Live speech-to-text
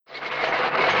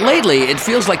Lately, it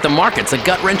feels like the market's a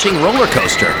gut-wrenching roller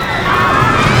coaster.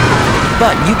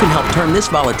 But you can help turn this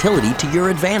volatility to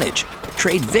your advantage.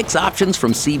 Trade VIX options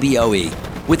from CBOE.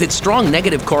 With its strong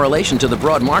negative correlation to the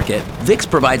broad market, VIX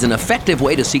provides an effective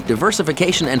way to seek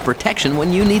diversification and protection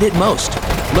when you need it most.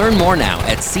 Learn more now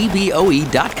at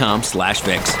cboe.com/VIX.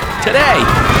 Today!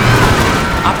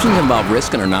 Options involve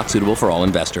risk and are not suitable for all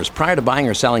investors. Prior to buying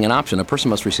or selling an option, a person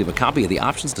must receive a copy of the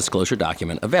options disclosure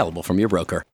document available from your broker.